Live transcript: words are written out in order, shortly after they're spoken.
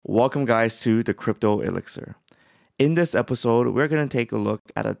Welcome, guys, to the Crypto Elixir. In this episode, we're going to take a look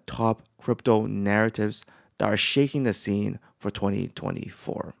at the top crypto narratives that are shaking the scene for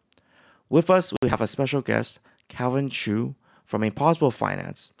 2024. With us, we have a special guest, Calvin Chu from Impossible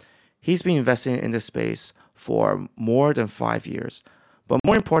Finance. He's been investing in this space for more than 5 years. But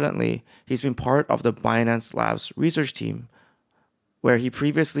more importantly, he's been part of the Binance Labs research team, where he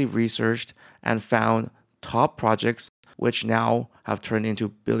previously researched and found top projects which now have turned into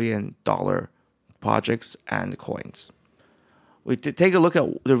billion-dollar projects and coins. We take a look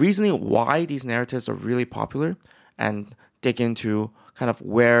at the reasoning why these narratives are really popular and dig into kind of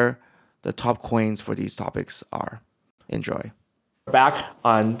where the top coins for these topics are. Enjoy. Back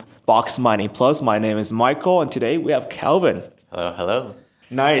on Box Mining Plus. My name is Michael, and today we have Calvin. Hello.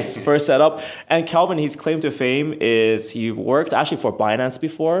 Nice, first setup. And Calvin, his claim to fame is he worked actually for Binance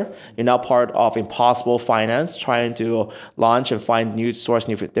before. You're now part of Impossible Finance, trying to launch and find new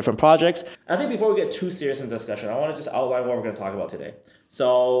different projects. I think before we get too serious in the discussion, I want to just outline what we're going to talk about today.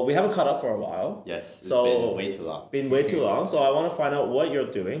 So we haven't caught up for a while. Yes, it's been way too long. So I want to find out what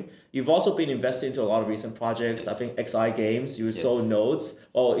you're doing. You've also been investing into a lot of recent projects. Yes. I think XI Games, you sold nodes.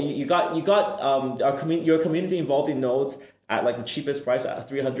 Oh, you got your community involved in nodes at like the cheapest price at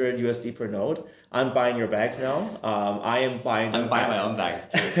 $300 USD per node. I'm buying your bags now. I'm buying my own bags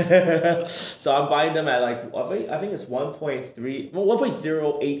too. So I'm buying them at like, I think it's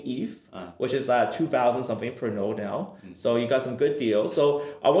 1.08 ETH, which is 2,000 something per node now. So you got some good deals. So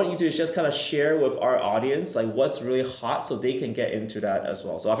I want you to just kind of share with our audience like what's really hot so they can get into that as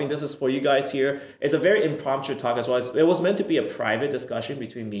well. So I think this is for you guys here. It's a very impromptu talk as well. It was meant to be a private discussion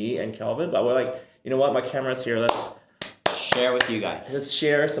between me and Calvin, but we're like, you know what, my camera's here. Let's share with you guys. Let's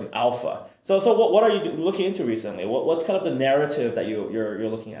share some alpha. So what are you looking into recently? What's kind of the narrative that you're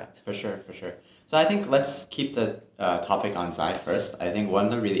looking at? For sure. So I think let's keep the topic on Zai first. I think one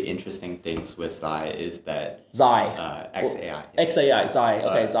of the really interesting things with Zai is that Zai. XAI. XAI, Zai.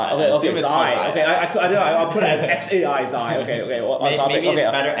 Okay, Zai. Okay, Zai. Okay, I'll put it as XAI, Zai. Okay. On topic. Maybe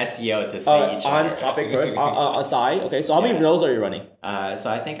it's better SEO to say each on other. topic first. Zai. Okay, so how many nodes are you running?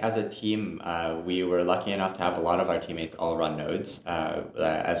 So I think as a team, we were lucky enough to have a lot of our teammates all run nodes.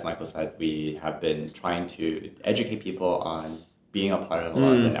 As Michael said, we have been trying to educate people on being a part of a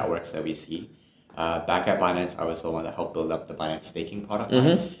lot of the networks that we see. Back at Binance, I was the one that helped build up the Binance staking product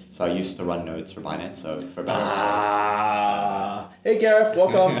line. So I used to run nodes for Binance. So for better Hey Gareth,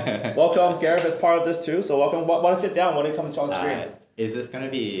 welcome. Welcome. Gareth is part of this too. So welcome. Want to sit down? Want to come on screen? Is this going to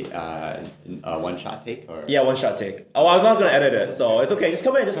be a one-shot take? Or? Yeah, one-shot take. Oh, I'm not going to edit it, so it's okay. Just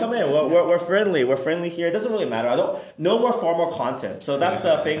come in. We're friendly. We're friendly here. It doesn't really matter. No more formal content. So that's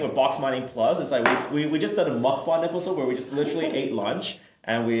the thing with Box Mining Plus. It's like we just did a mukbang episode where we just literally ate lunch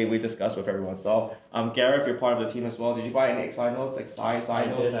and we discussed with everyone. So Gareth, you're part of the team as well. Did you buy any XI notes, like Psy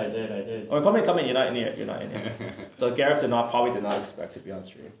notes? I did. Oh, come in. You're not in here. So Gareth probably did not expect to be on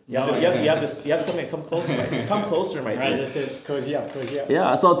stream. You have to come in. Come closer. Come closer, my dude. Right, let's get cozy up.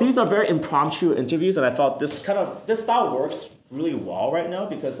 Yeah. So these are very impromptu interviews, and I felt this style works really well right now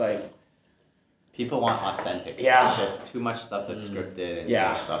because like people want authentic. Yeah. There's too much stuff that's scripted and too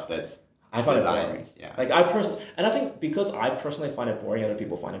much stuff that's I find designed. it boring. Yeah. Like I think because I personally find it boring, other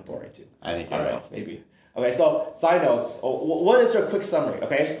people find it boring too. I think I you're don't right. know, maybe. Okay, so side notes. What is your quick summary?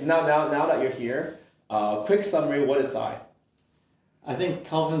 Okay, now that you're here, quick summary. What is Psy? I think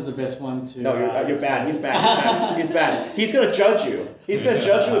Calvin's the best one to. No, you're bad. He's bad. He's bad. He's gonna judge you. He's gonna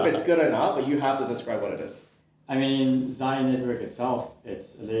judge you if it's good or not. But you have to describe what it is. I mean, Zai Network itself,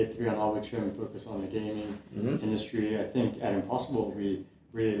 it's a layer 3 on Arbitrum focused on the gaming industry. I think at Impossible we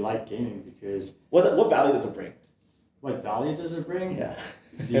really like gaming because... What value does it bring? What value does it bring? Yeah.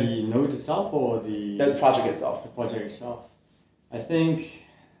 The node itself or the project itself? The project itself. I think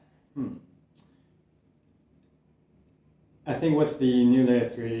with the new layer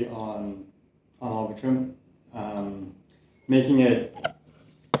 3 on Arbitrum, making it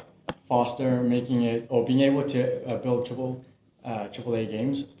faster, being able to build AAA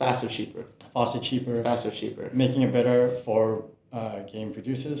games. Faster, cheaper. Making it better for game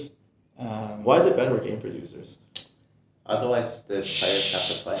producers. Why is it better for game producers? Otherwise, the players have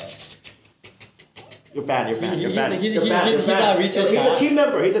to play. You're bad. He's our research He's guy. a team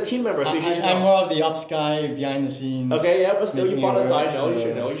member. So I'm more of the ops guy behind the scenes. Okay, yeah, but still, you bought a side note. You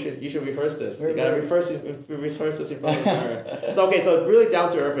should know. You should rehearse this. You gotta rehearse this in front of the camera. So really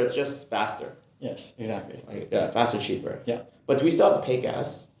down to earth. It's just faster. Yes, exactly. Faster, cheaper. Yeah. But do we still have to pay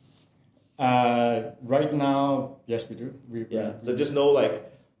gas? Right now, yes, we do. So there's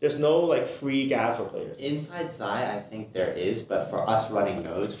no free gas for players. Inside Zai, I think there is, but for us running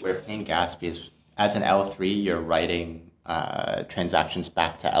nodes, we're paying gas because as an L3, you're writing transactions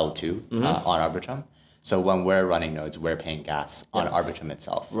back to L2 on Arbitrum. So when we're running nodes, we're paying gas on Arbitrum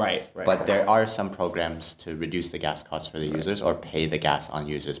itself. Right. But there are some programs to reduce the gas costs for the users or pay the gas on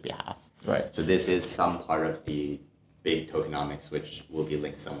users' behalf. Right. So this is some part of the big tokenomics, which will be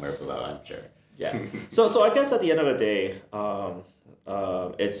linked somewhere below, I'm sure. Yeah. So I guess at the end of the day,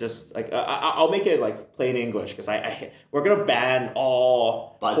 it's just like I'll make it like plain English because we're gonna ban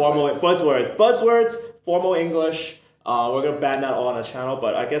all formal buzzwords, formal English. We're gonna ban that all on the channel.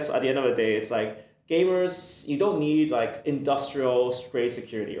 But I guess at the end of the day, it's like gamers, you don't need like industrial grade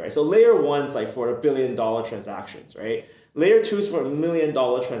security, right? So layer 1's like for $1 billion transactions, right? Layer 2's for $1 million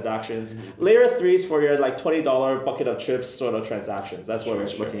transactions. Layer 3's for your like $20 bucket of chips sort of transactions. That's what we're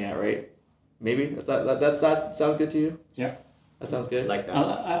looking at, right? Maybe does that sound good to you? Yeah. That sounds good. Like that.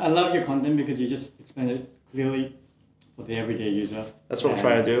 I love your content because you just explain it clearly for the everyday user. That's what we're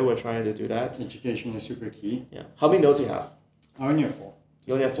trying to do. We're trying to do that. Education is super key. Yeah. How many nodes do you have? I only have 4.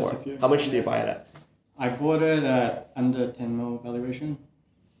 You only have 4. How much did you buy it at? I bought it at under 10 mil valuation.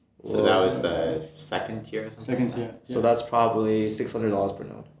 So that was the second tier or something? Second tier. So that's probably $600 per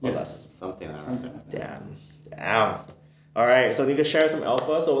node or Yeah. less. Something like that. Damn. All right, so you can share some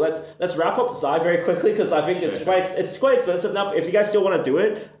alpha. So let's wrap up Zai very quickly because I think it's quite expensive now. If you guys still want to do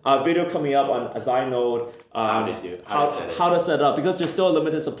it, video coming up on a Zai node. How to set it up because there's still a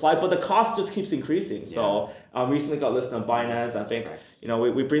limited supply, but the cost just keeps increasing. So recently got listed on Binance. I think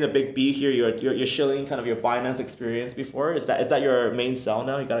we bring the big B here. You're shilling kind of your Binance experience before. Is that your main sell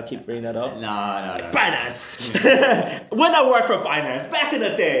now? You gotta keep bringing that up. No. Binance. When I worked for Binance back in the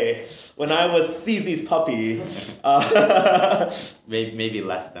day. When I was CZ's puppy. Maybe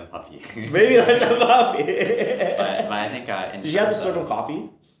less than puppy. Maybe less than puppy. but I think... Did you have to serve him coffee?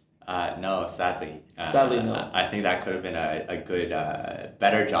 No, sadly. Sadly, no. I think that could have been a good,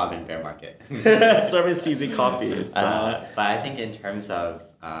 better job in bear market. Serving CZ coffee. But I think in terms of,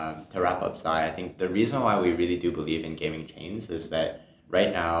 to wrap up Zai, I think the reason why we really do believe in gaming chains is that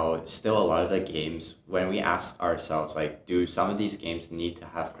right now, still a lot of the games, when we ask ourselves, like, do some of these games need to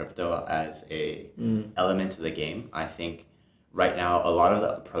have crypto as a element to the game? I think right now, a lot of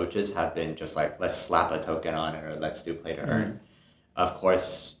the approaches have been just like, let's slap a token on it or let's do play to earn. Of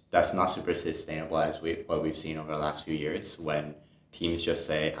course, that's not super sustainable as what we've seen over the last few years when teams just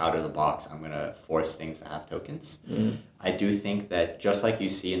say, out of the box, I'm going to force things to have tokens. I do think that just like you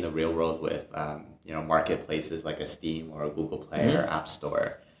see in the real world with marketplaces like a Steam or a Google Play or App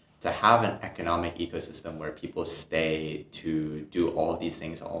Store, to have an economic ecosystem where people stay to do all of these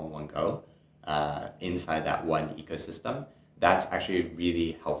things all in one go inside that one ecosystem, that's actually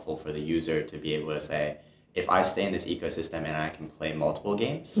really helpful for the user to be able to say, if I stay in this ecosystem and I can play multiple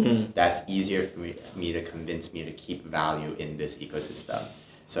games, that's easier for me to convince me to keep value in this ecosystem.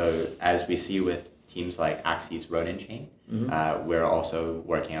 So as we see with teams like Axi's Ronin Chain, we're also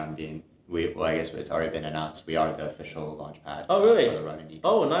working on being, I guess it's already been announced, we are the official launchpad for the Ronin ecosystem.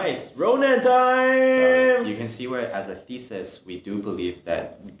 Oh, nice. Ronin time! So you can see where, as a thesis, we do believe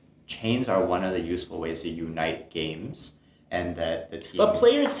that chains are one of the useful ways to unite games and that the team... But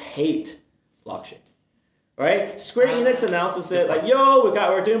players hate blockchain. Right? Square Enix announces it like, yo,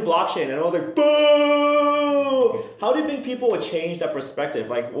 we're doing blockchain, and I was like, boo! How do you think people would change that perspective?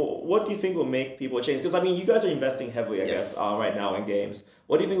 Like, what do you think will make people change? Because I mean, you guys are investing heavily, I guess, right now in games.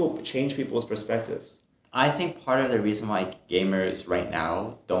 What do you think will change people's perspectives? I think part of the reason why gamers right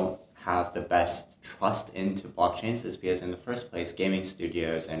now don't have the best trust into blockchains is because in the first place, gaming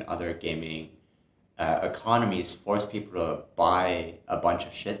studios and other gaming economies force people to buy a bunch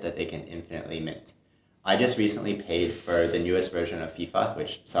of shit that they can infinitely mint. I just recently paid for the newest version of FIFA,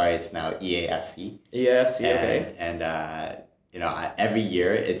 which, it's now EAFC. Okay. And every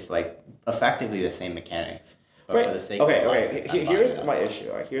year it's like effectively the same mechanics. But for the sake of Here's my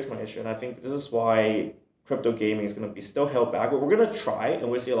issue. Here's my issue, and I think this is why crypto gaming is going to be still held back. But we're going to try, and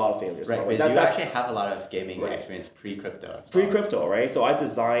we'll see a lot of failures. Right, because you actually have a lot of gaming experience pre-crypto. Pre-crypto, right? So I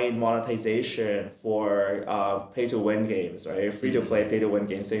designed monetization for pay-to-win games, right? Free-to-play, pay-to-win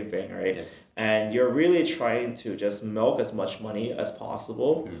games, same thing, right? Yes. And you're really trying to just milk as much money as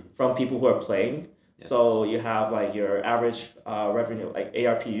possible from people who are playing. Yes. So you have like your average revenue, like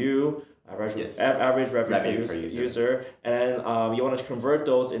ARPU, average revenue per user. And you want to convert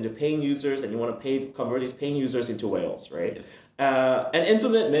those into paying users, and you want to convert these paying users into whales, right? Yes. And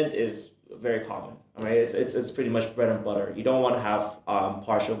infinite mint is very common, right? Yes. It's pretty much bread and butter. You don't want to have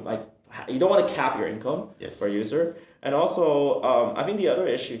you don't want to cap your income per user. And also, I think the other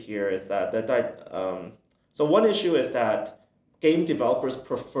issue here is that so one issue is that game developers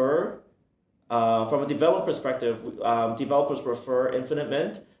prefer, from a development perspective, developers prefer infinite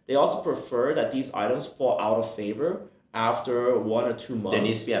mint. They also prefer that these items fall out of favor after 1 or 2 months. There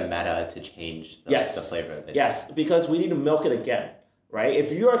needs to be a meta to change the flavor of it. Yes, because we need to milk it again, right?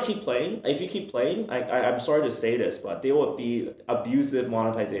 If you keep playing, I'm sorry to say this, but there will be abusive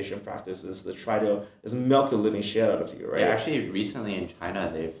monetization practices to try to just milk the living shit out of you, right? Yeah, actually, recently in China,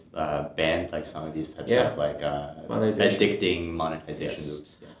 they've banned like some of these types of like addicting monetization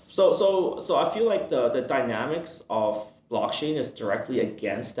loops. Yes. So I feel like the dynamics of blockchain is directly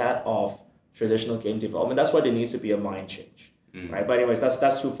against that of traditional game development. That's why there needs to be a mind change, right? But anyways,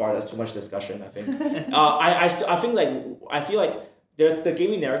 that's too far. That's too much discussion, I think. I feel like there's the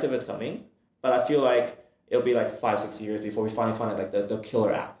gaming narrative is coming, but I feel like it'll be like 5-6 years before we finally find like the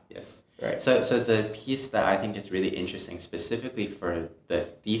killer app. Yes. Right. So the piece that I think is really interesting, specifically for the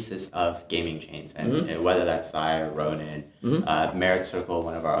thesis of gaming chains, and whether that's Zai or Ronin, Merit Circle,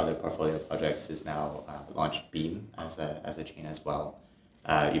 one of our other portfolio projects, is now launched Beam as a chain as well.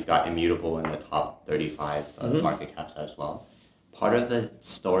 You've got Immutable in the top 35 of market caps as well. Part of the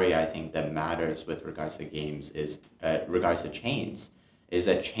story I think that matters with regards to games is regards to chains, is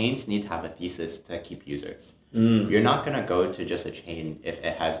that chains need to have a thesis to keep users. You're not going to go to just a chain if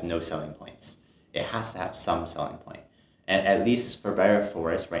it has no selling points. It has to have some selling point. And at least for better or for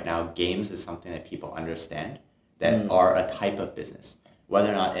worse, right now, games is something that people understand that are a type of business.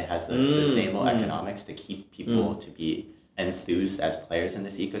 Whether or not it has the sustainable economics to keep people to be enthused as players in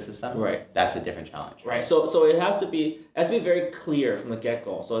this ecosystem, right? That's a different challenge. Right. So it has to be very clear from the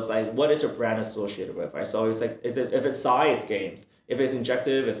get-go. So it's like, what is your brand associated with, right? So it's like, if it's Psy, it's games. If it's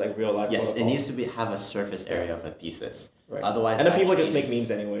Injective, it's like real life. Yes, protocol. it needs to have a surface area of a thesis. Right. Otherwise, and then people just make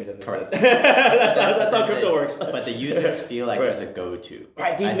memes anyways. And correct. that's how crypto works. But the users feel like there's a go-to.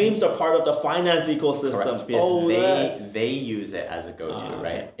 Right. These memes are part of the finance ecosystem. Correct. Because they use it as a go-to,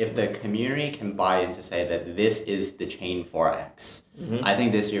 right? If the community can buy into say that this is the chain for X, I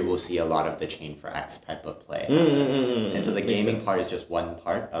think this year we'll see a lot of the chain for X type of play. And so the gaming part is just one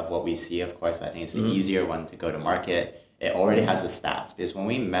part of what we see. Of course, I think it's the easier one to go to market. It already has the stats, because when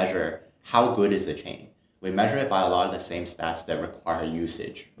we measure how good is the chain, we measure it by a lot of the same stats that require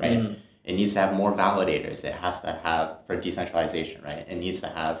usage, right? It needs to have more validators. It has to have, for decentralization, right? It needs to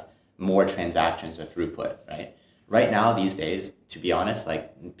have more transactions or throughput, right? Right now, these days, to be honest,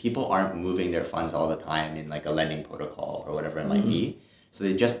 like people aren't moving their funds all the time in like a lending protocol or whatever it might be. So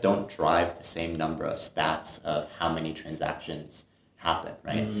they just don't drive the same number of stats of how many transactions happen,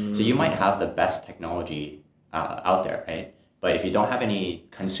 right? So you might have the best technology out there, right? But if you don't have any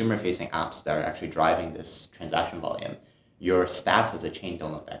consumer-facing apps that are actually driving this transaction volume, your stats as a chain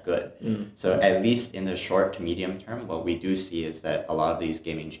don't look that good. So at least in the short to medium term, what we do see is that a lot of these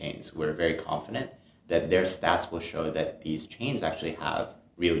gaming chains, we're very confident that their stats will show that these chains actually have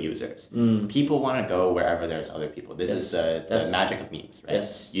real users. People want to go wherever there's other people. This is the magic of memes, right?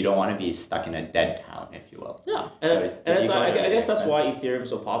 Yes. You don't want to be stuck in a dead town, if you will. Yeah, and it's like, I guess that's why Ethereum is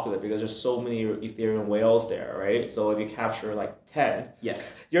so popular, because there's so many Ethereum whales there, right? So if you capture like 10,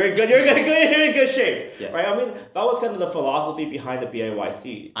 yes, you're in good shape, yes. Right? I mean, that was kind of the philosophy behind the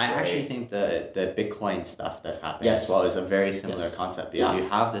BAYCs. I actually think the Bitcoin stuff that's happening as well is a very similar concept, because you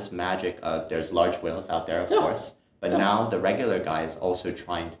have this magic of there's large whales out there, of course. But now the regular guy is also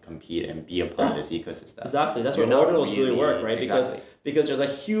trying to compete and be a part of this ecosystem. Exactly. That's where ordinals really work, right? Exactly. Because there's a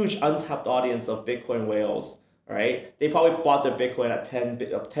huge untapped audience of Bitcoin whales, right? They probably bought their Bitcoin at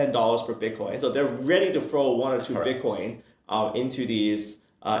 $10 per Bitcoin. So they're ready to throw 1 or 2 Bitcoin into these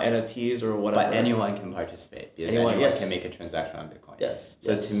NFTs or whatever. But anyone can participate, because anyone can make a transaction on Bitcoin. Yes.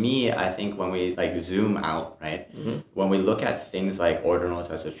 So to me, I think when we like zoom out, right, when we look at things like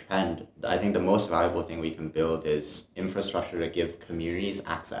ordinals as a trend, I think the most valuable thing we can build is infrastructure to give communities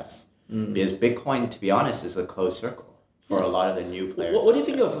access. Because Bitcoin, to be honest, is a closed circle for a lot of the new players. What do you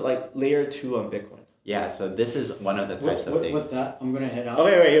think of like layer 2 on Bitcoin? Yeah, so this is one of the types of things. With that, I'm going to head out.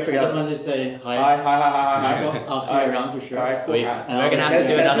 Okay, wait, you forgot. I just wanted to say hi. Hi. I'll see you around for sure. All right, cool. We're going to have to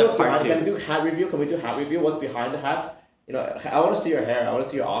do another part 2. Can we do hat review? Can we do hat review? What's behind the hat? You know, I want to see your hair. I want to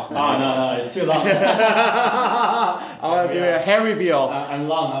see your awesome hair. Oh, no, it's too long. I want to do a hair reveal. I'm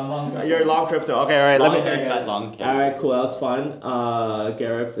long. You're long crypto. Okay, all right. Long haircut, long hair. All right, cool. That's fun.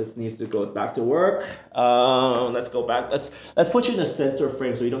 Gareth needs to go back to work. Let's go back. Let's put you in the center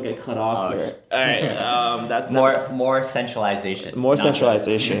frame so you don't get cut off here. All right. That's more centralization. More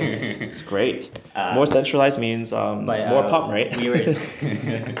centralization. It's great. More centralized means more pump, right?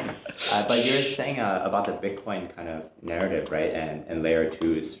 But you were saying about the Bitcoin kind of narrative, right? And layer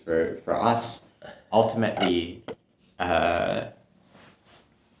 2s for us, ultimately,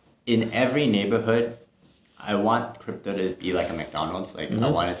 in every neighborhood, I want crypto to be like a McDonald's. Like I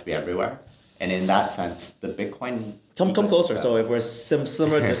want it to be everywhere. And in that sense, the Bitcoin Come closer. ecosystem- So if we're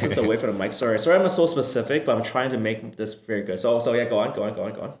similar distance away from the mic, sorry, I'm so specific, but I'm trying to make this very good. So yeah, go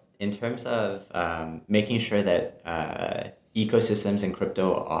on. in terms of making sure that ecosystems in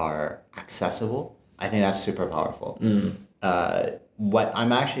crypto are accessible, I think that's super powerful. What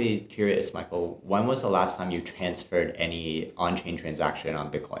I'm actually curious, Michael, when was the last time you transferred any on-chain transaction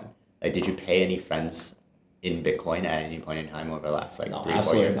on Bitcoin? Like, did you pay any friends in Bitcoin at any point in time over the last like 3-4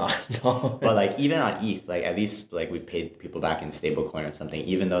 Absolutely years? not. No. But like even on ETH, like at least like we've paid people back in stablecoin or something,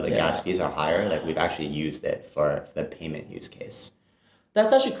 even though the gas fees are higher, like we've actually used it for the payment use case.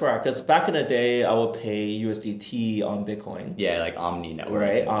 That's actually correct, because back in the day, I would pay USDT on Bitcoin. Yeah, like Omni network.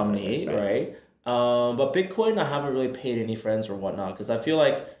 Right, and stuff like Omni, this, right? But Bitcoin, I haven't really paid any friends or whatnot, because I feel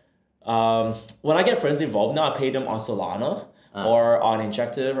like when I get friends involved now, I pay them on Solana or on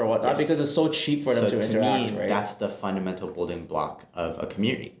Injective or whatnot, because it's so cheap for them to interact, me, right? That's the fundamental building block of a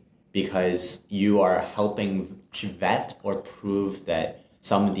community, because you are helping to vet or prove that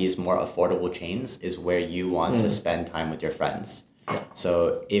some of these more affordable chains is where you want to spend time with your friends. Yeah.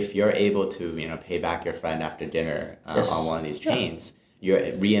 So if you're able to, pay back your friend after dinner on one of these chains,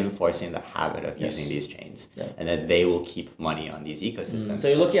 you're reinforcing the habit of using these chains, and then they will keep money on these ecosystems. So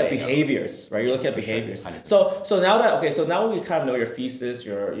you're looking at behaviors, right? You're looking at behaviors. Sure, so now we kind of know your thesis.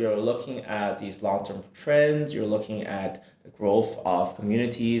 You're looking at these long-term trends. You're looking at the growth of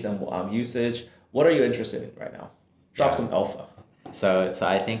communities and usage. What are you interested in right now? Drop some alpha. So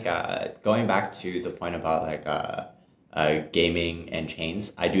I think going back to the point about like gaming and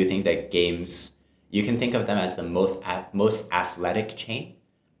chains, I do think that games, you can think of them as the most athletic chain.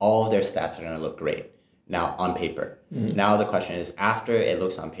 All of their stats are going to look great now on paper. Now the question is, after it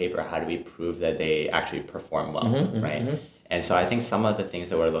looks on paper, how do we prove that they actually perform well, right? And so I think some of the things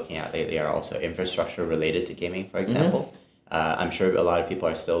that we're looking at lately are also infrastructure related to gaming, for example. I'm sure a lot of people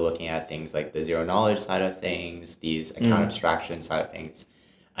are still looking at things like the zero knowledge side of things, these account abstraction side of things.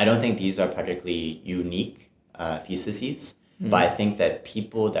 I don't think these are particularly unique theses, but I think that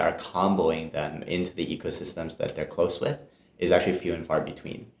people that are comboing them into the ecosystems that they're close with is actually few and far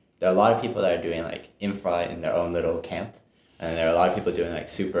between. There are a lot of people that are doing like infra in their own little camp, and there are a lot of people doing like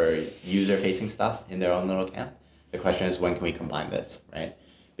super user-facing stuff in their own little camp. The question is, when can we combine this, right?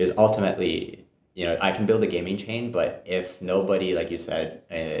 Because ultimately, I can build a gaming chain, but if nobody, like you said,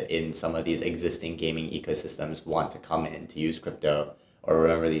 in some of these existing gaming ecosystems want to come in to use crypto or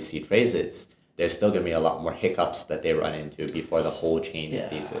remember these seed phrases, there's still going to be a lot more hiccups that they run into before the whole chain's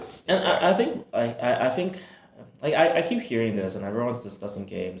thesis. And I think I keep hearing this, and everyone's discussing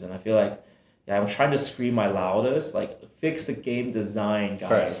games, and I feel like I'm trying to scream my loudest, like fix the game design,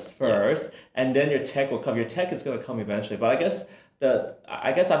 guys, first, and then your tech will come. Your tech is going to come eventually, but I guess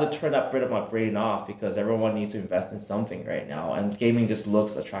I have to turn that bit of my brain off, because everyone needs to invest in something right now, and gaming just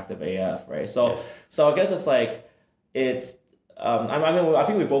looks attractive AF, right? So I guess it's like it's. I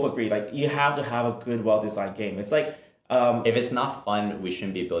think we both agree. Like, you have to have a good, well-designed game. It's like if it's not fun, we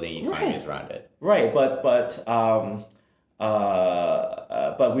shouldn't be building economies around it. Right, but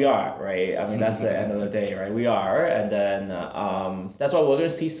we are, right? I mean, that's the end of the day, right? We are, and then that's why we're going to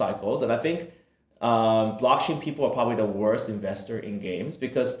see cycles. And I think blockchain people are probably the worst investor in games,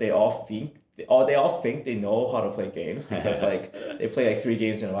 because they all think they know how to play games, because like they play like 3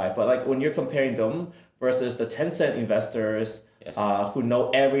 games in their life. But like when you're comparing them versus the Tencent investors who know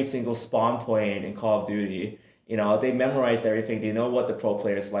every single spawn point in Call of Duty, they memorized everything. They know what the pro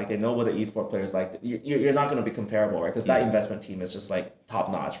players like. They know what the esport players like. You're not going to be comparable, right? Because that investment team is just like top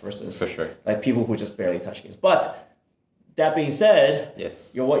notch versus like people who just barely touch games. But that being said,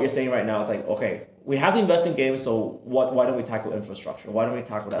 what you're saying right now is like, okay, we have to invest in games, so why don't we tackle infrastructure? Why don't we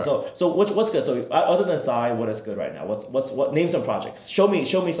tackle that? So what's good? So other than Psy, what is good right now? What name some projects? Show me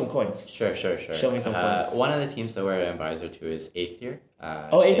some coins. Sure. Show me some coins. One of the teams that we're an advisor to is Aether.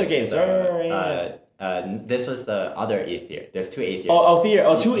 Aether Games. Right. This was the other Aether. There's 2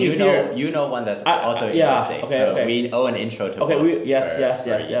 Aethers. Two Aether. You know one that's also interesting. Okay. We owe an intro to both. Okay. Yes.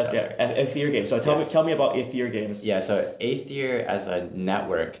 Aether Games. So tell me about Aether Games. Yeah. So Aether as a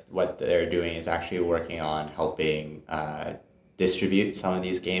network, what they're doing is actually working on helping distribute some of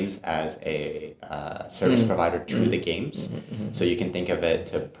these games as a service provider to the games. So you can think of it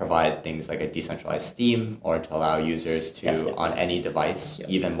to provide things like a decentralized Steam, or to allow users to on any device,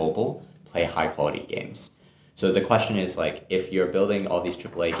 even mobile, play high quality games. So the question is, like, if you're building all these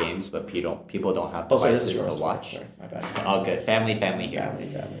AAA games, but people don't have devices to watch. Sorry, my bad. All good. Family here.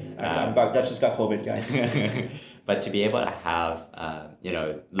 Family. I'm back. That just got COVID, guys. But to be able to have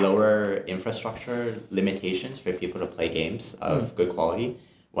lower infrastructure limitations for people to play games of good quality,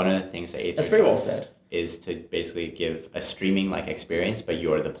 one of the things that Aether that's very well said is to basically give a streaming like experience, but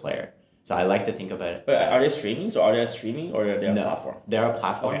you're the player. So I like to think about it. But are they streaming? So are they streaming or are they a No, platform? they're a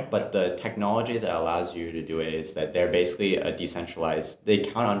platform, Okay. but the technology that allows you to do it is that they're basically a decentralized, they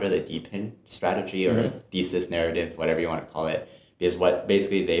count under the DePIN strategy or thesis narrative, whatever you want to call it. Because what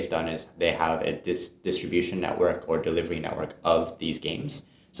basically they've done is they have a distribution network or delivery network of these games.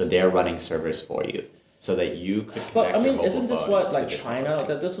 So they're running servers for you so that you could connect But I your mean, mobile isn't this phone what to like this China? network.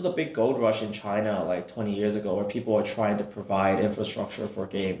 That this was a big gold rush in China like 20 years ago, where people were trying to provide infrastructure for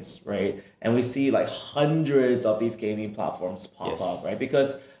games, right? And we see like hundreds of these gaming platforms pop Yes. up, right?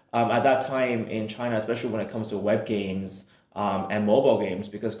 Because at that time in China, especially when it comes to web games and mobile games,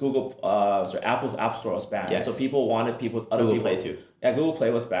 because Apple's App Store was banned, Yes. so people wanted other Google people. Play too. Yeah, Google Play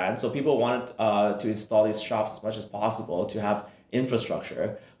was banned, so people wanted to install these shops as much as possible to have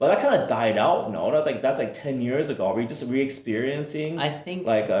infrastructure. But that kind of died out. No, that's like 10 years ago. Are we just re-experiencing? I think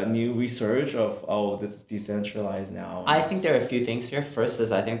like a new resurge of this is decentralized now. I think there are a few things here. First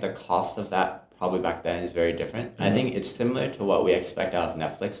is I think the cost of that probably back then is very different. I think it's similar to what we expect out of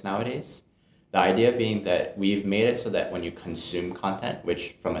Netflix nowadays. The idea being that we've made it so that when you consume content,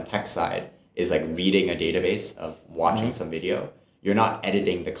 which from a tech side is like reading a database of watching some video, you're not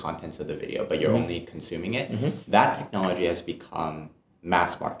editing the contents of the video, but you're only consuming it. That technology has become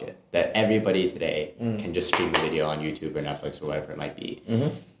mass market, that everybody today can just stream a video on YouTube or Netflix or whatever it might be.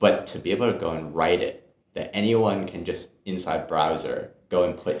 But to be able to go and write it, that anyone can just inside browser go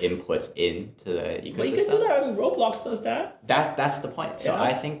and put inputs into the ecosystem. But you can do that. I mean, Roblox does that. That's the point. So Yeah.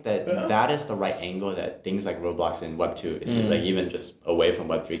 I think that that is the right angle that things like Roblox and Web2, like even just away from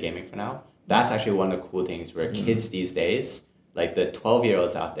Web3 gaming for now, that's actually one of the cool things where kids these days, like the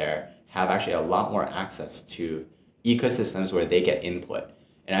 12-year-olds out there, have actually a lot more access to ecosystems where they get input.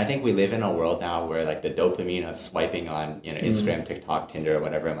 And I think we live in a world now where like the dopamine of swiping on, Instagram, TikTok, Tinder,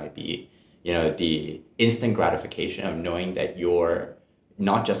 whatever it might be, the instant gratification of knowing that you're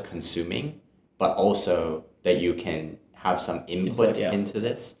not just consuming, but also that you can have some input into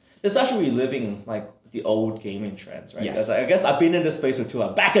this. It's actually reliving like the old gaming trends, right? Yes. 'Cause I guess I've been in this space for too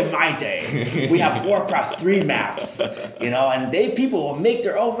long. Back in my day, we have Warcraft 3 maps, and people will make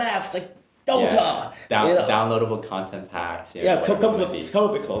their own maps like Dota. Downloadable content packs. Come whatever it might be. a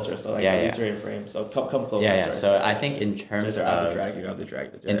bit closer, so like Yeah, these are in frame. So come closer. Yeah. sorry, So I think in terms I have of to drag you. I have to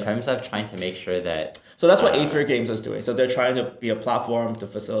drag you. in terms of trying to make sure that So that's what Aether Games is doing. So they're trying to be a platform to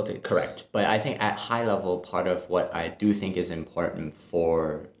facilitate this. correct. But I think at high level, part of what I do think is important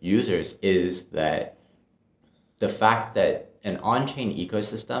for users is that the fact that an on-chain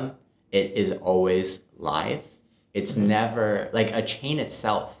ecosystem, it is always live. It's never like a chain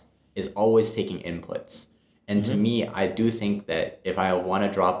itself is always taking inputs. And to me, I do think that if I want to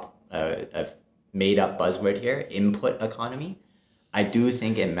drop a made up buzzword here, input economy, I do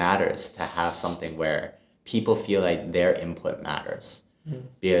think it matters to have something where people feel like their input matters.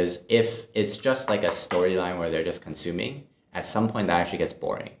 Because if it's just like a storyline where they're just consuming, at some point that actually gets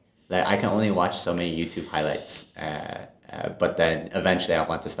boring. Like I can only watch so many YouTube highlights, but then eventually I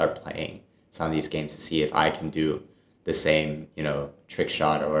want to start playing some of these games to see if I can do the same, trick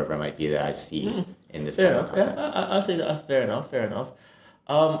shot or whatever it might be that I see in this type of content. Yeah, I'll say that. Fair enough.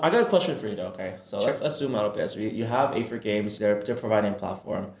 I got a question for you though. Okay, so let's zoom out a bit. So you have Aether Games. They're providing a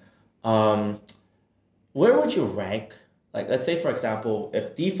platform. Where would you rank? Like, let's say for example,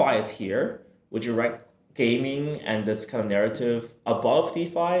 if DeFi is here, would you rank gaming and this kind of narrative above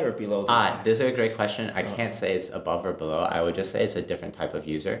DeFi or below DeFi? This is a great question. I can't say it's above or below. I would just say it's a different type of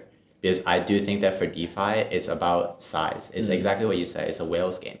user. Because I do think that for DeFi, it's about size. It's exactly what you said. It's a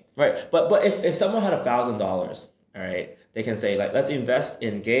whales game. Right, but if someone had $1,000, all right, they can say like, let's invest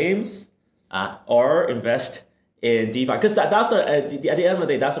in games, or invest in DeFi, because that's at the end of the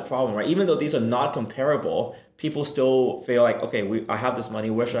day, that's a problem, right? Even though these are not comparable, people still feel like, okay, I have this money.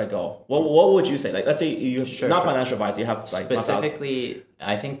 Where should I go? What would you say? Like, let's say you're not financial advisor. You have like specifically.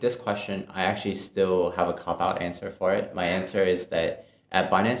 I think this question, I actually still have a cop-out answer for it. My answer is that at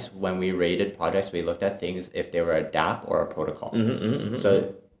Binance, when we rated projects, we looked at things if they were a dApp or a protocol.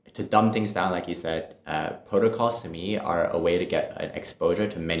 So to dumb things down, like you said, protocols to me are a way to get an exposure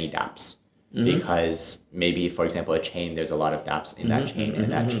to many dApps. Because maybe, for example, a chain, there's a lot of dApps in that chain,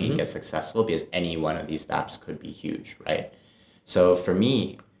 and that chain gets successful because any one of these dApps could be huge, right? So for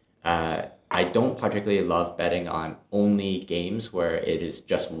me, I don't particularly love betting on only games where it is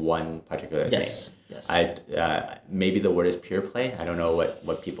just one particular thing. Yes. Maybe the word is pure play. I don't know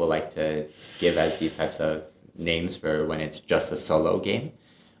what people like to give as these types of names for when it's just a solo game.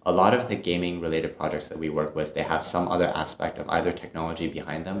 A lot of the gaming related projects that we work with, they have some other aspect of either technology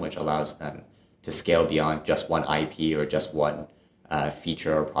behind them, which allows them to scale beyond just one IP or just one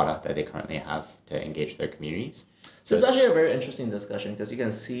feature or product that they currently have to engage their communities. So it's actually a very interesting discussion because you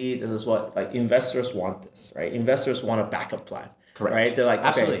can see this is what like investors want this, right? Investors want a backup plan. Correct. Right? They're like,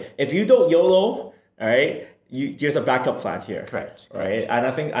 absolutely. Okay, if you don't YOLO, all right, there's a backup plan here. Correct. Right? And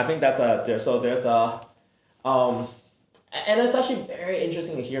I think that's there's a and it's actually very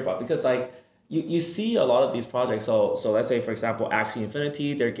interesting to hear about because like you see a lot of these projects. So let's say for example Axie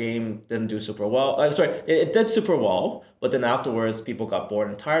Infinity, their game didn't do super well. It did super well, but then afterwards people got bored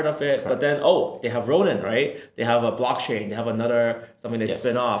and tired of it. Correct. But then they have Ronin, right? They have a blockchain, they have another something they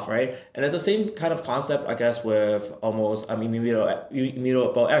spin off, right? And it's the same kind of concept, I guess, with almost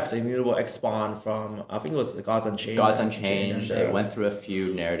Immutable X spawned from I think it was the Gods Unchained. Gods Unchained. It went through a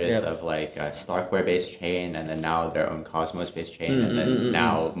few narratives of like a Starkware based chain, and then now their own Cosmos based chain, and then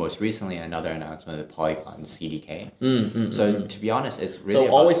now most recently another announcement of the Polygon CDK. So to be honest, it's really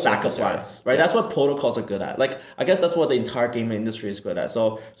so always backup plans, right? Yes. That's what protocols are good at. Like I guess that's what the entire gaming industry is good at.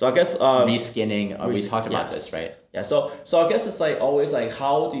 So I guess reskinning. We talked about this, right? Yeah. So I guess it's like always like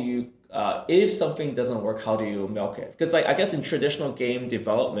how do you if something doesn't work, how do you milk it? Because like I guess in traditional game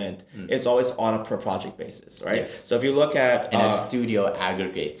development, it's always on a per project basis, right? Yes. So if you look at and a studio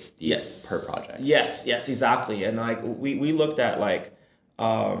aggregates these per project. Yes, exactly. And like we looked at like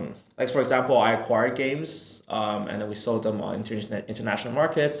for example, I acquired games and then we sold them on international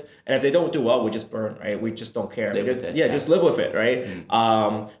markets. And if they don't do well, we just burn, right? We just don't care. Just live with it, right?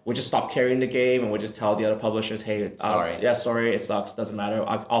 We just stop carrying the game and we just tell the other publishers, hey, sorry, it sucks, doesn't matter.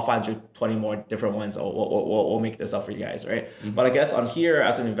 I'll find you 20 more different ones. We'll make this up for you guys, right? But I guess on here,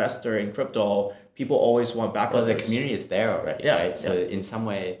 as an investor in crypto, people always want backup. Well, the community is there already, right? So in some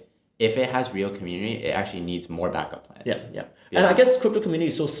way, if it has real community, it actually needs more backup plans. Yeah. And I guess crypto community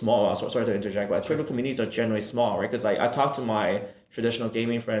is so small. Sorry to interject, but crypto communities are generally small, right? Because I talk to my traditional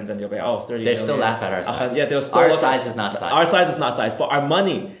gaming friends and they'll be, 30 They still laugh at our size. They'll still our size is not size. Our size is not size, but our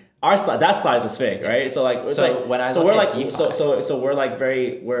money, that size is fake, right? So like, we're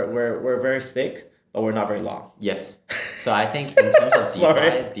very thick, but we're not very long. Yes. So I think in terms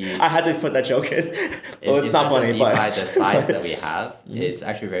of DeFi, I had to put that joke in. Well, it's not funny, DeFi, but the size that we have, it's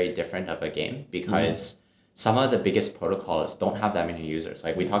actually very different of a game because some of the biggest protocols don't have that many users.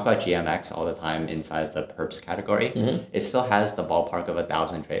 Like we talk about GMX all the time inside the perps category. It still has the ballpark of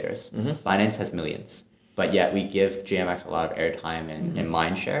 1,000 traders. Binance has millions, but yet we give GMX a lot of airtime and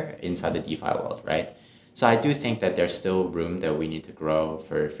mind share inside the DeFi world, right? So I do think that there's still room that we need to grow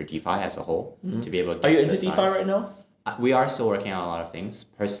for DeFi as a whole to be able to. Are you into DeFi right now? We are still working on a lot of things.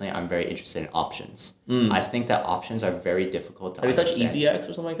 Personally, I'm very interested in options. I think that options are very difficult to understand. Have you touched EasyX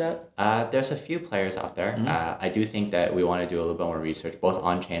or something like that? There's a few players out there. I do think that we want to do a little bit more research, both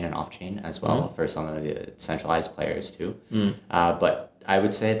on-chain and off-chain as well, for some of the centralized players too. But I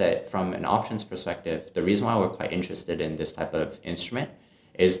would say that from an options perspective, the reason why we're quite interested in this type of instrument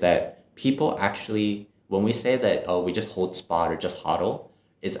is that people actually, when we say that, we just hold spot or just hodl,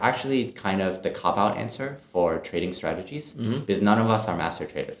 is actually kind of the cop-out answer for trading strategies because none of us are master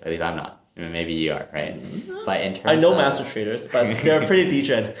traders. At least I'm not. Maybe you are, right? But in terms I know master traders, but they're pretty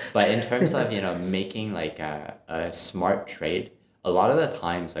degen. But in terms of making like a smart trade, a lot of the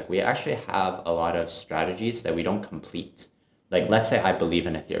times like we actually have a lot of strategies that we don't complete. Like let's say I believe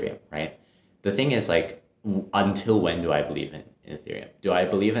in Ethereum, right? The thing is like until when do I believe in Ethereum? Do I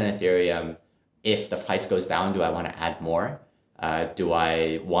believe in Ethereum if the price goes down? Do I want to add more? Do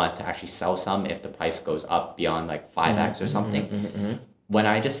I want to actually sell some if the price goes up beyond like 5x or something? When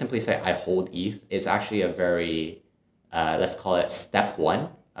I just simply say I hold ETH, it's actually a very, let's call it step one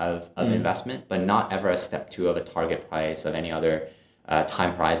of investment, but not ever a step two of a target price of any other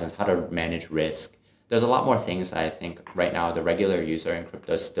time horizons, how to manage risk. There's a lot more things that I think right now the regular user in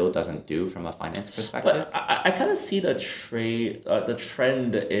crypto still doesn't do from a finance perspective. But I kind of see the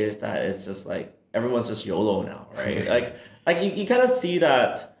trend is that it's just like everyone's just YOLO now, right? Like you kind of see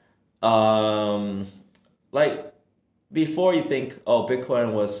that, like before you think,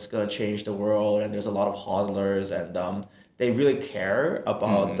 Bitcoin was gonna change the world, and there's a lot of hodlers, and they really care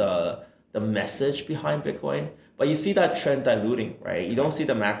about the message behind Bitcoin. But you see that trend diluting, right? You don't see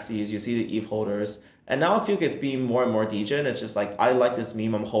the maxis, you see the ETH holders, and now I feel like it's being more and more degen. It's just like I like this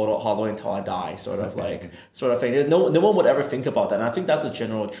meme, I'm hodling until I die, sort of thing. No one would ever think about that, and I think that's a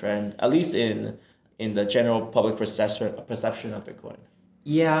general trend, at least in the general public perception of Bitcoin.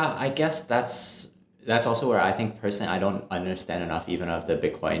 Yeah, I guess that's also where I think personally I don't understand enough even of the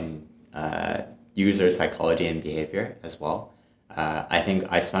Bitcoin user psychology and behavior as well. I think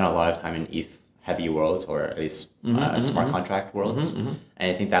I spent a lot of time in ETH heavy worlds, or at least smart contract worlds. And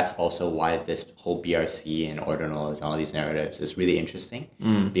I think that's also why this whole BRC and ordinals and all these narratives is really interesting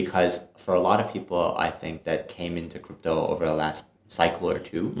because for a lot of people, I think that came into crypto over the last cycle or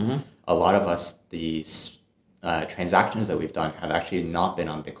two, a lot of us, these transactions that we've done have actually not been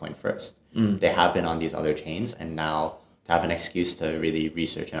on Bitcoin first. They have been on these other chains, and now to have an excuse to really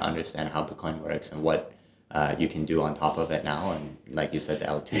research and understand how Bitcoin works and what you can do on top of it now, and like you said, the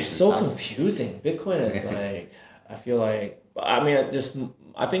L2s. It's so confusing. Bitcoin is like, I feel like,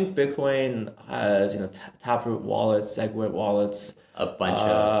 I think Bitcoin has, Taproot wallets, SegWit wallets, a bunch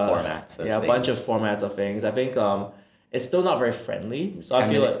of formats of a things. bunch of formats of things. I think it's still not very friendly. So I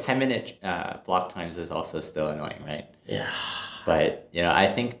feel like 10-minute block times is also still annoying, right? Yeah. But I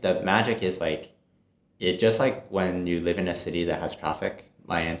think the magic is like, it just like when you live in a city that has traffic.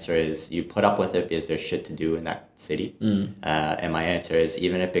 My answer is you put up with it because there's shit to do in that city. And my answer is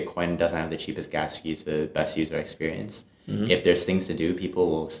even if Bitcoin doesn't have the cheapest gas fees, the best user experience, if there's things to do, people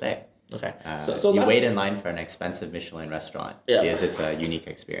will stay. Okay. So you wait in line for an expensive Michelin restaurant because it's a unique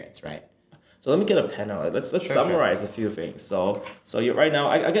experience, right? So let me get a pen out. Let's summarize a few things. So you right now,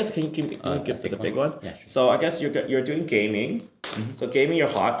 I guess can you get the big one? Yeah, sure. So I guess you're doing gaming. So gaming, you're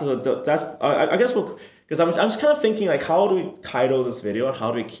hot. So that's I guess because I'm just kind of thinking like how do we title this video and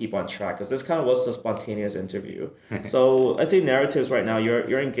how do we keep on track? Because this kind of was a spontaneous interview. So let's say narratives right now.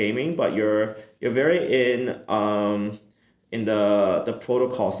 You're in gaming, but you're very in the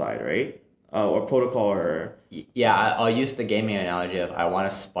protocol side, right? Or protocol or yeah, I'll use the gaming analogy of I want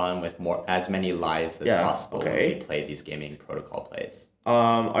to spawn with as many lives as possible when we play these gaming protocol plays.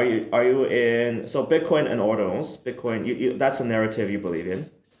 Are you in Bitcoin and ordinals? Bitcoin, you that's a narrative you believe in.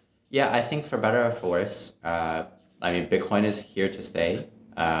 Yeah, I think for better or for worse, Bitcoin is here to stay.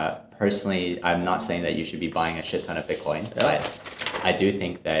 Personally, I'm not saying that you should be buying a shit ton of Bitcoin, but I do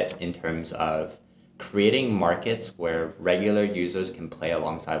think that in terms of creating markets where regular users can play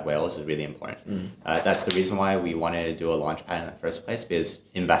alongside whales is really important. That's the reason why we wanted to do a launchpad in the first place, because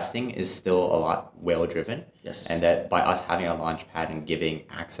investing is still a lot whale driven. Yes. And that by us having a launchpad and giving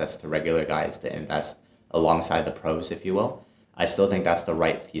access to regular guys to invest alongside the pros, if you will, I still think that's the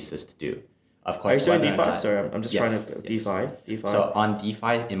right thesis to do. Of course, are you saying DeFi? Sorry, I'm just trying to DeFi. So on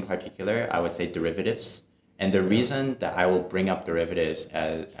DeFi in particular, I would say derivatives. And the reason that I will bring up derivatives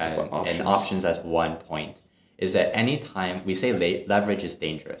and options as one point is that anytime we say leverage is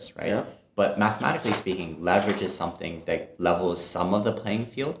dangerous, right? Yeah. But mathematically speaking, leverage is something that levels some of the playing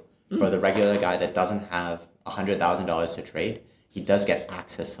field. For the regular guy that doesn't have $100,000 to trade, he does get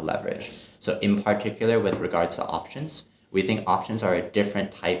access to leverage. So in particular, with regards to options, we think options are a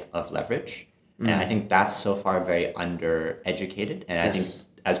different type of leverage. And I think that's so far very undereducated. And I think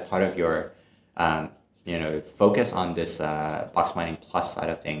as part of your focus on this box mining plus side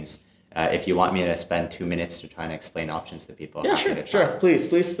of things, if you want me to spend 2 minutes to try and explain options to people. Yeah, sure.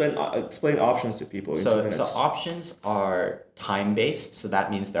 Please explain options to people in 2 minutes. So options are time-based, so that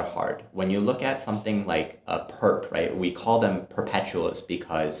means they're hard. When you look at something like a perp, right, we call them perpetuals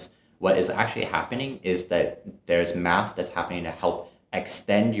because what is actually happening is that there's math that's happening to help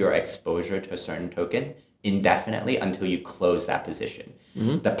extend your exposure to a certain token indefinitely until you close that position.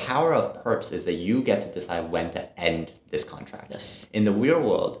 The power of perps is that you get to decide when to end this contract. Yes. In the real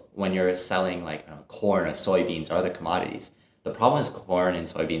world, when you're selling like corn or soybeans or other commodities, the problem is corn and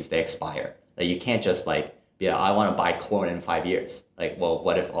soybeans, they expire. Like you can't just be like, I want to buy corn in 5 years. Like, well,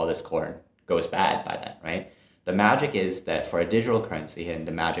 what if all this corn goes bad by then, right? The magic is that for a digital currency, and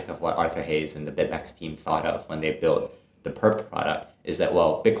the magic of what Arthur Hayes and the BitMEX team thought of when they built the perp product is that,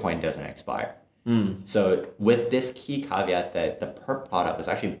 well, Bitcoin doesn't expire. So with this key caveat that the perp product was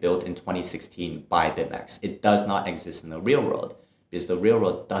actually built in 2016 by BitMEX, it does not exist in the real world because the real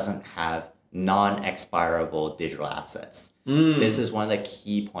world doesn't have non-expirable digital assets. This is one of the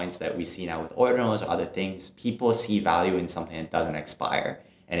key points that we see now with ordinals or other things. People see value in something that doesn't expire.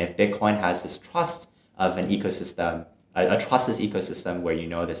 And if Bitcoin has this trust of an ecosystem, a trustless ecosystem where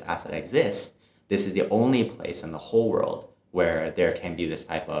this asset exists, this is the only place in the whole world where there can be this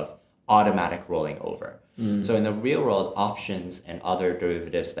type of automatic rolling over. So in the real world, options and other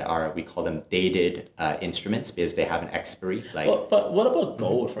derivatives we call them dated instruments because they have an expiry. But what about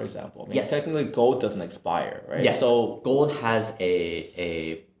gold, for example? Technically gold doesn't expire, right? Yes. So gold has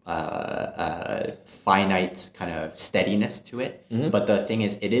a finite kind of steadiness to it. But the thing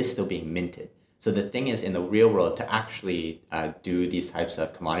is, it is still being minted. So the thing is, in the real world, to actually do these types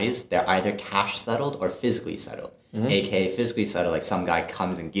of commodities, they're either cash settled or physically settled. AKA physically settled, like some guy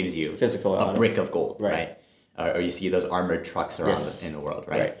comes and gives you a brick of gold, right? Or you see those armored trucks around in the world,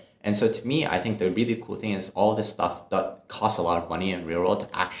 right? And so to me, I think the really cool thing is all this stuff that costs a lot of money in real world to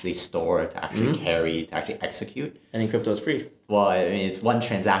actually store, to actually carry, to actually execute. And in crypto is free. Well, I mean, it's one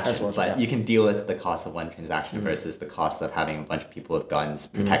transaction, but you can deal with the cost of one transaction versus the cost of having a bunch of people with guns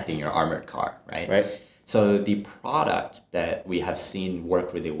protecting your armored car, right? So the product that we have seen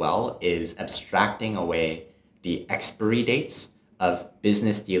work really well is abstracting away the expiry dates of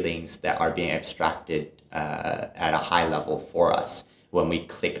business dealings that are being abstracted at a high level for us when we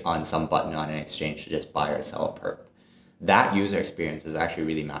click on some button on an exchange to just buy or sell a perp. That user experience is actually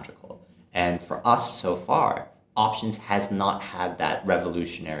really magical. And for us so far, options has not had that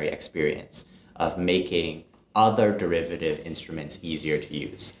revolutionary experience of making other derivative instruments easier to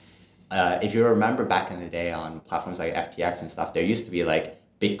use. If you remember back in the day on platforms like FTX and stuff, there used to be like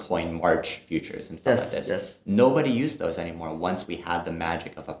Bitcoin March futures and stuff like this. Yes. Nobody used those anymore once we had the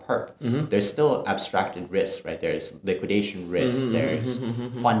magic of a perp. There's still abstracted risks, right? There's liquidation risk, there's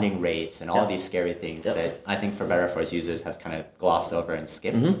funding rates, and all these scary things that I think for better or for worse users have kind of glossed over and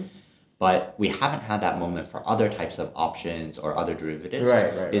skipped. But we haven't had that moment for other types of options or other derivatives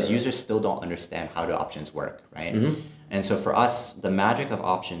because users still don't understand how the options work, right? And so for us, the magic of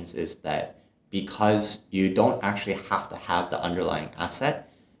options is that because you don't actually have to have the underlying asset,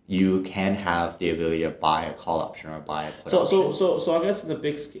 you can have the ability to buy a call option or buy a put option. So I guess in the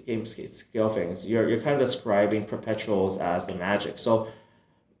big game scale things, you're kind of describing perpetuals as the magic. So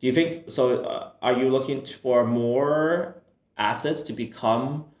do you think, are you looking for more assets to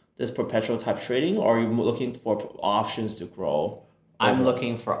become this perpetual type trading, or are you looking for options to grow? I'm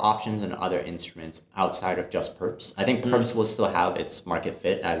looking for options and other instruments outside of just perps. I think perps will still have its market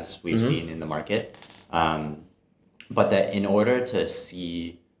fit as we've seen in the market. But that in order to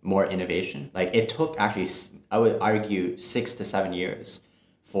see more innovation, like it took actually, I would argue 6 to 7 years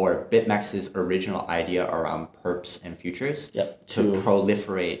for BitMEX's original idea around perps and futures to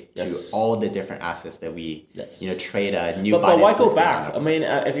proliferate to all the different assets that we trade a new. But why go back? I mean,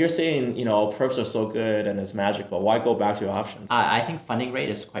 if you're saying perps are so good and it's magical, why go back to options? I think funding rate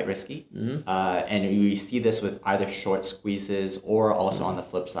is quite risky, and we see this with either short squeezes or also on the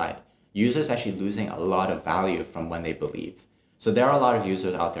flip side, users actually losing a lot of value from when they believe. So there are a lot of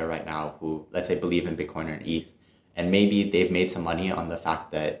users out there right now who, let's say, believe in Bitcoin or ETH. And maybe they've made some money on the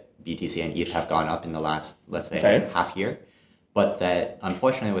fact that BTC and ETH have gone up in the last, let's say, half year. But that,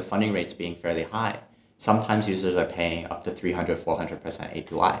 unfortunately, with funding rates being fairly high, sometimes users are paying up to 300, 400%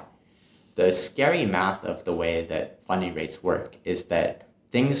 APY. The scary math of the way that funding rates work is that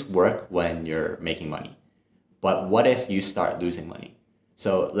things work when you're making money. But what if you start losing money?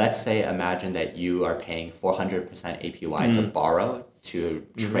 So let's say, imagine that you are paying 400% APY to borrow to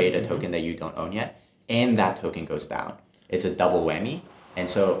trade a token that you don't own yet, and that token goes down. It's a double whammy. And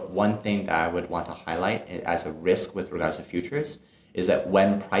so one thing that I would want to highlight as a risk with regards to futures is that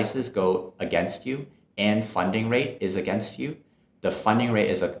when prices go against you and funding rate is against you, the funding rate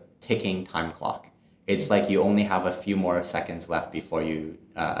is a ticking time clock. It's like you only have a few more seconds left before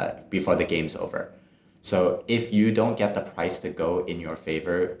the game's over. So if you don't get the price to go in your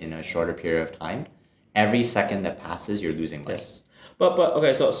favor in a shorter period of time, every second that passes, you're losing money. Yes. But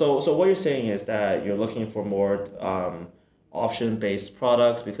okay, so what you're saying is that you're looking for more option-based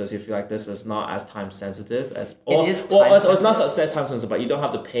products because you feel like this is not as time sensitive as it's not as time sensitive, but you don't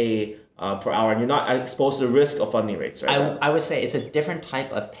have to pay per hour, and you're not exposed to the risk of funding rates, right? I would say it's a different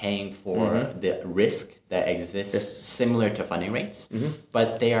type of paying for the risk that exists similar to funding rates,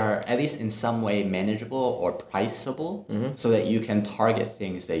 but they are at least in some way manageable or priceable so that you can target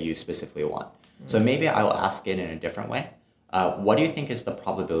things that you specifically want. So maybe I will ask it in a different way. What do you think is the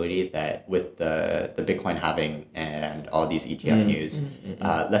probability that with the Bitcoin halving and all these ETF news,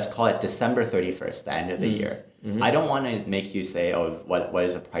 let's call it December 31st, the end of the year. I don't want to make you say, oh, what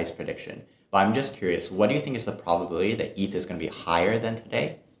is a price prediction? But I'm just curious, what do you think is the probability that ETH is going to be higher than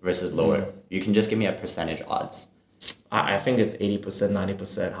today versus lower? You can just give me a percentage odds. I think it's 80%,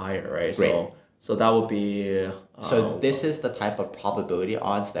 90% higher, right? Great. So that would be... So this is the type of probability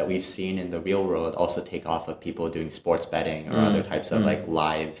odds that we've seen in the real world also take off of people doing sports betting or other types of like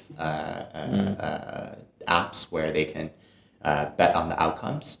live apps where they can bet on the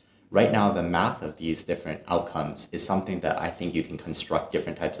outcomes. Right now, the math of these different outcomes is something that I think you can construct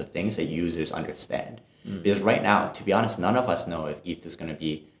different types of things that users understand. Because right now, to be honest, none of us know if ETH is going to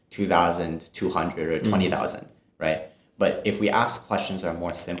be 2,000, 200, or 20,000, right? But if we ask questions that are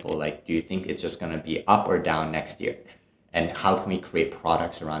more simple, like, do you think it's just going to be up or down next year? And how can we create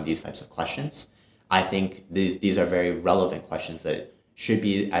products around these types of questions? I think these are very relevant questions that should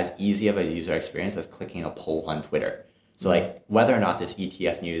be as easy of a user experience as clicking a poll on Twitter. So like whether or not this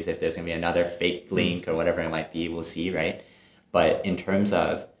ETF news, if there's going to be another fake link or whatever it might be, we'll see, right? But in terms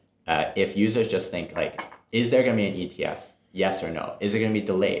of if users just think like, is there going to be an ETF? Yes or no? Is it going to be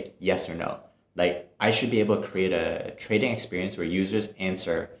delayed? Yes or no? Like I should be able to create a trading experience where users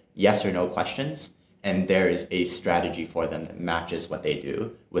answer yes or no questions and there is a strategy for them that matches what they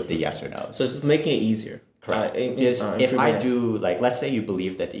do with the yes or no's. So it's just making it easier. Correct. If I do, like, let's say you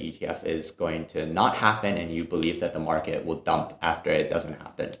believe that the ETF is going to not happen and you believe that the market will dump after it doesn't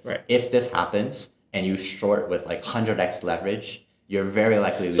happen. Right. If this happens and you short with like 100x leverage, you're very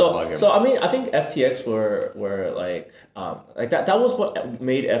likely to lose all of your money. I mean, I think FTX were like that was what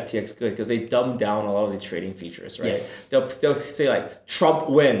made FTX good, because they dumbed down a lot of these trading features, right? Yes. They'll say like Trump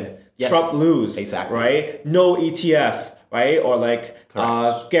win, Yes. Trump lose, Exactly. right? No ETF, right? Or like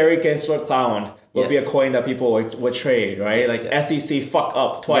Gary Gensler clown will be a coin that people would trade, right? Yes, like SEC fuck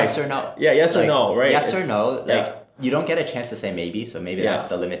up twice. Yes or no. Yeah, yes like, or no, right? Yes or no, like yeah. you don't get a chance to say maybe, so maybe that's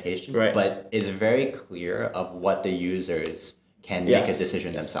the limitation. Right. But it's very clear of what the users can make a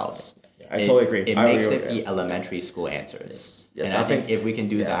decision themselves. I totally agree. It makes it the elementary school answers. Yes, and I think if we can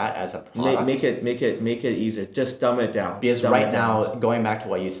do that as a product, make it easier. Just dumb it down. Because right now, going back to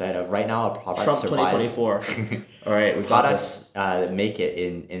what you said, right now a product Trump survives. 2024. All right, we products make it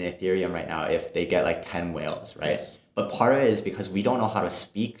in Ethereum right now if they get like 10 whales, right? Yes. But part of it is because we don't know how to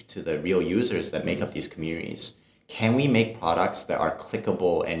speak to the real users that make up these communities. Can we make products that are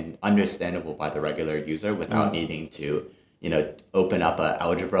clickable and understandable by the regular user without needing to, open up an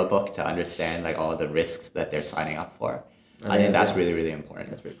algebra book to understand like all the risks that they're signing up for? I think that's really, really important.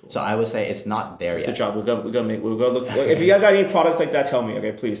 That's very cool. So I would say it's not there yet. Good job. We're gonna look. If you guys got any products like that, tell me.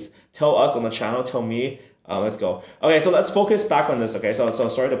 Okay, please tell us on the channel. Tell me. Let's go. Okay, so let's focus back on this. Okay, so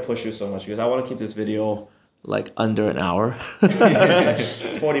sorry to push you so much because I want to keep this video like under an hour.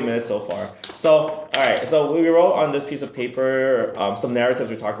 It's 40 minutes so far. So all right, so we wrote on this piece of paper some narratives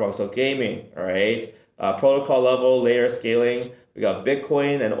we talked about. So gaming, all right, protocol level, layer scaling. We got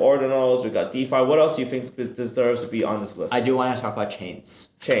Bitcoin and ordinals. We got DeFi. What else do you think deserves to be on this list? I do want to talk about chains.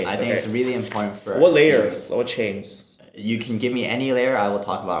 Chains. I think it's really important for what layers? What chains? You can give me any layer. I will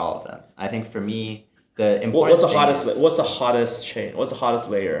talk about all of them. I think for me, the important. What's the hottest chain? What's the hottest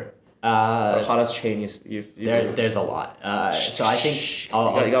layer? The hottest chain there's a lot. So I think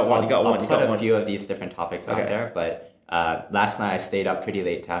I'll put a few of these different topics out there. But last night I stayed up pretty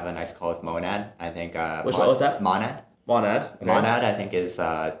late to have a nice call with Monad. I think. What was that? Monad. Monad. Okay. Monad, I think, is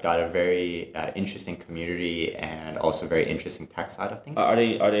got a very interesting community and also very interesting tech side of things. Are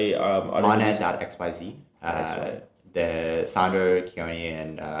they Monad.xyz. The founder, Keone,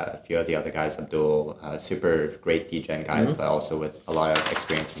 and a few of the other guys, Abdul, super great DGen guys, but also with a lot of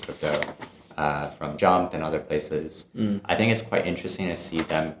experience in crypto from Jump and other places. I think it's quite interesting to see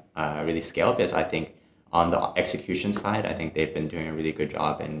them really scale, because I think on the execution side, I think they've been doing a really good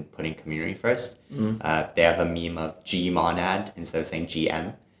job in putting community first. They have a meme of Gmonad instead of saying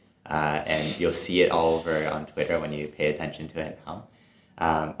GM, and you'll see it all over on Twitter when you pay attention to it now.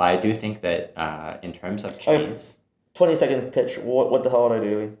 But I do think that in terms of chains... 20-second pitch. What the hell are they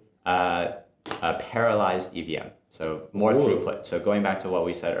doing? A parallelized EVM, so more throughput. So going back to what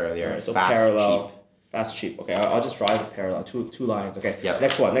we said earlier, so fast, parallel, cheap. Fast, cheap. Okay, I'll just draw as a parallel. Two lines. Okay. Yep.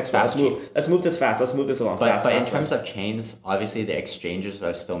 Next one. Fast, Let's move this fast. Let's move this along. But in terms of chains, obviously the exchanges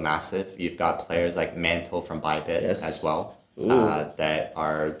are still massive. You've got players like Mantle from Bybit as well. That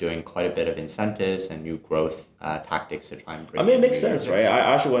are doing quite a bit of incentives and new growth tactics to try and bring. I mean, it makes sense, right?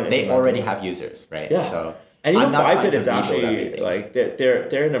 I actually want. They already have users, right? Yeah. So. And Bybit is actually like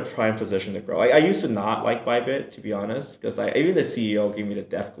they're in a prime position to grow. Like I used to not like Bybit, to be honest, because like even the CEO gave me the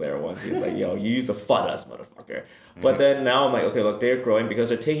death glare once. He was like, "Yo, you used to FUD us, motherfucker." But then now I'm like, okay, look, they're growing because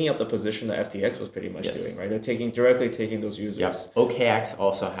they're taking up the position that FTX was pretty much doing, right? They're directly taking those users. Yes. OKX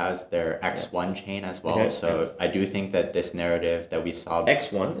also has their X1 chain as well. Okay. So I do think that this narrative that we saw.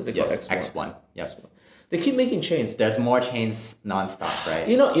 X1 is it called X1? X1. Yes. They keep making chains. There's more chains nonstop, right?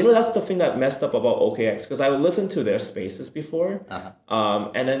 You know that's the thing that messed up about OKX, because I would listen to their spaces before,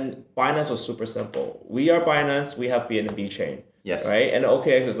 and then Binance was super simple. We are Binance. We have BNB chain. Yes. Right? And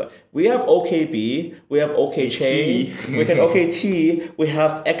OKX is like, we have OKB, we have OKChain, we can OKT, we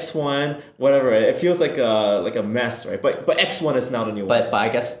have X1, whatever. It feels like a mess, right? But X1 is now the new one. But I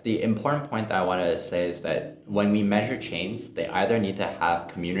guess the important point that I want to say is that when we measure chains, they either need to have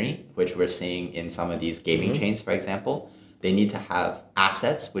community, which we're seeing in some of these gaming chains, for example. They need to have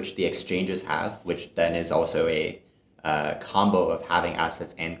assets, which the exchanges have, which then is also a combo of having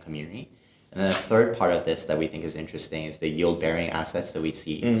assets and community. And then the third part of this that we think is interesting is the yield-bearing assets that we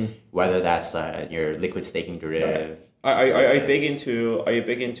see, whether that's your liquid staking derivative. Are you big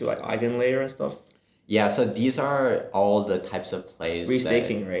into like eigenlayer and stuff? Yeah, so these are all the types of plays.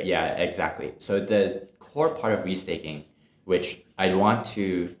 Restaking, right? Yeah, exactly. So the core part of restaking, which I'd want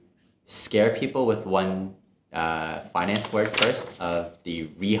to scare people with one finance word first, of the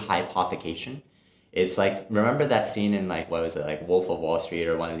rehypothecation. It's like, remember that scene in like, what was it, like Wolf of Wall Street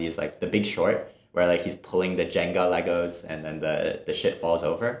or one of these, like The Big Short, where like he's pulling the Jenga Legos and then the shit falls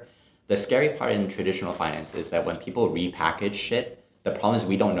over. The scary part in traditional finance is that when people repackage shit, the problem is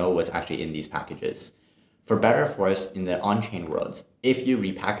we don't know what's actually in these packages. For better or for worse, in the on-chain worlds, if you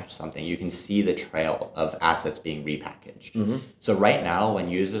repackage something, you can see the trail of assets being repackaged. So right now, when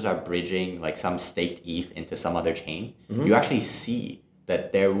users are bridging like some staked ETH into some other chain, you actually see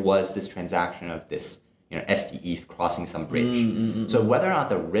that there was this transaction of this, ST ETH crossing some bridge. So whether or not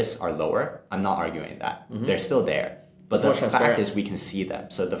the risks are lower, I'm not arguing that. They're still there. But the fact is we can see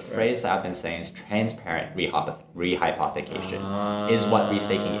them. So the phrase that I've been saying is transparent rehypothecation is what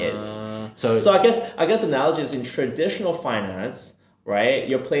restaking is. So I guess analogy is in traditional finance, right?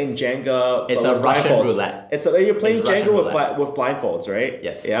 You're playing Jenga. It's a Russian roulette. You're playing Jenga with blindfolds, right?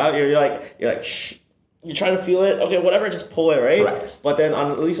 Yes. Yeah. You're like shh. You're trying to feel it. Okay, whatever, just pull it, right? Correct. But then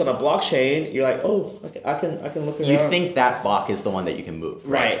at least on a blockchain, you're like, oh, I can look around. You think that block is the one that you can move,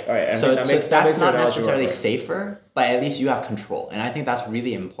 right? Right. So that's not necessarily safer, but at least you have control. And I think that's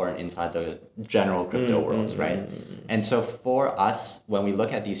really important inside the general crypto worlds, right? And so for us, when we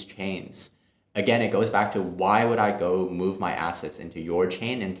look at these chains, again, it goes back to why would I go move my assets into your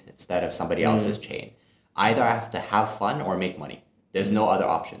chain instead of somebody else's chain? Either I have to have fun or make money. There's no other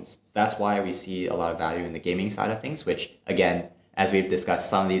options. That's why we see a lot of value in the gaming side of things, which, again, as we've discussed,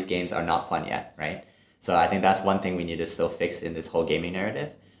 some of these games are not fun yet, right? So I think that's one thing we need to still fix in this whole gaming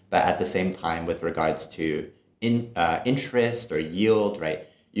narrative. But at the same time, with regards to interest or yield, right,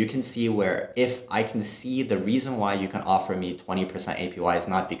 you can see where if I can see the reason why you can offer me 20% APY is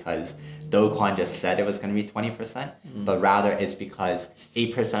not because Do Kwon just said it was going to be 20%, but rather it's because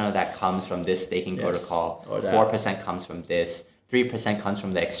 8% of that comes from this staking protocol, 4% comes from this, 3% comes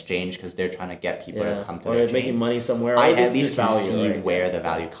from the exchange because they're trying to get people to come to their chain. Or they're making money somewhere. I at least can see where the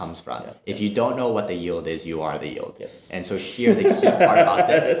value comes from. If you don't know what the yield is, you are the yield. Yes. And so here the key part about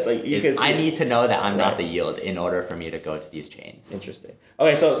this is I need to know that I'm not the Right. yield in order for me to go to these chains. Interesting.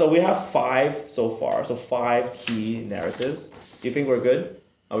 Okay, so we have 5 so far. So 5 key narratives. Do you think we're good?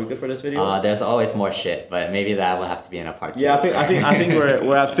 Are we good for this video? There's always more shit, but maybe that will have to be in a part 2. Yeah, I think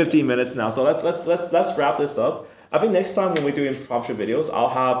we're at 15 minutes now. So let's wrap this up. I think next time when we're doing prop shot videos, I'll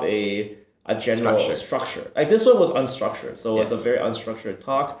have a general structure. Like this one was unstructured, so it was a very unstructured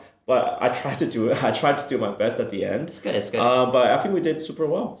talk. But I tried to do it. I tried to do my best at the end. It's good. But I think we did super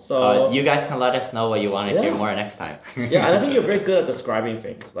well. So you guys can let us know what you want to hear more next time. Yeah, and I think you're very good at describing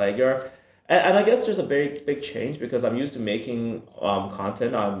things. Like and I guess there's a very big change because I'm used to making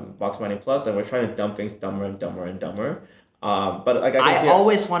content on Box Mining Plus, and we're trying to dumb things dumber and dumber and dumber. But like I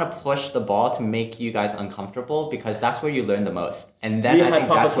always want to push the ball to make you guys uncomfortable because that's where you learn the most, and then I think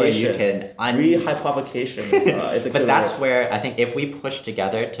that's where you can rehypothecation is a but that's where I think if we push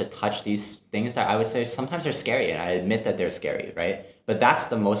together to touch these things that I would say sometimes are scary, and I admit that they're scary, right? But that's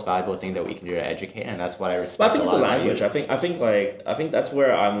the most valuable thing that we can do to educate, and that's what I respect. But I think it's a language. I think that's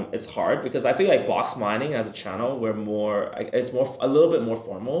where it's hard because I think like Box Mining as a channel, it's a little bit more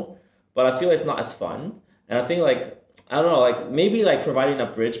formal, but I feel it's not as fun, and I think like. I don't know, like maybe like providing a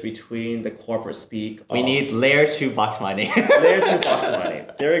bridge between the corporate speak. We need layer 2 box mining. Layer 2 box mining.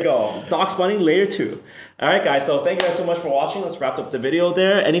 There we go. Box mining layer 2. All right, guys. So thank you guys so much for watching. Let's wrap up the video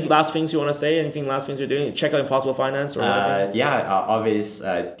there. Any last things you want to say? Anything last things you're doing? Check out Impossible Finance or anything? Obvious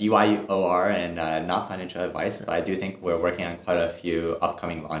DYOR and not financial advice, but I do think we're working on quite a few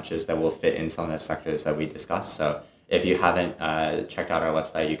upcoming launches that will fit in some of the sectors that we discussed. So if you haven't checked out our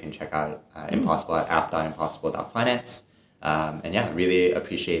website, you can check out Impossible at app.impossible.finance. And really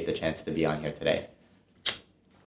appreciate the chance to be on here today.